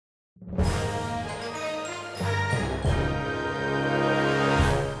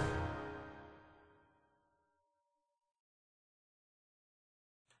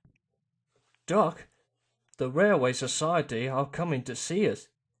Doc, the Railway Society are coming to see us.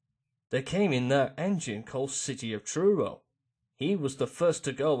 They came in their engine called City of Truro. He was the first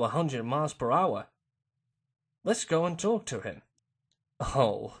to go 100 miles per hour. Let's go and talk to him.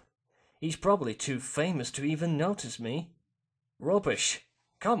 Oh, he's probably too famous to even notice me. Rubbish.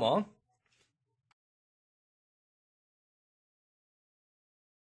 Come on.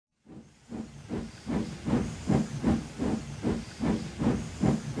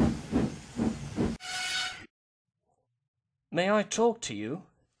 May I talk to you?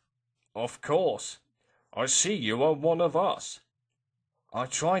 Of course. I see you are one of us. I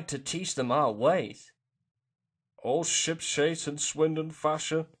tried to teach them our ways. All shipshape and Swindon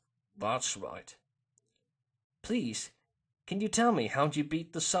fashion? That's right. Please, can you tell me how'd you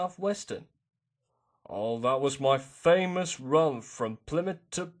beat the Southwestern? Oh, that was my famous run from Plymouth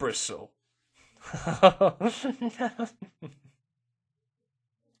to Bristol.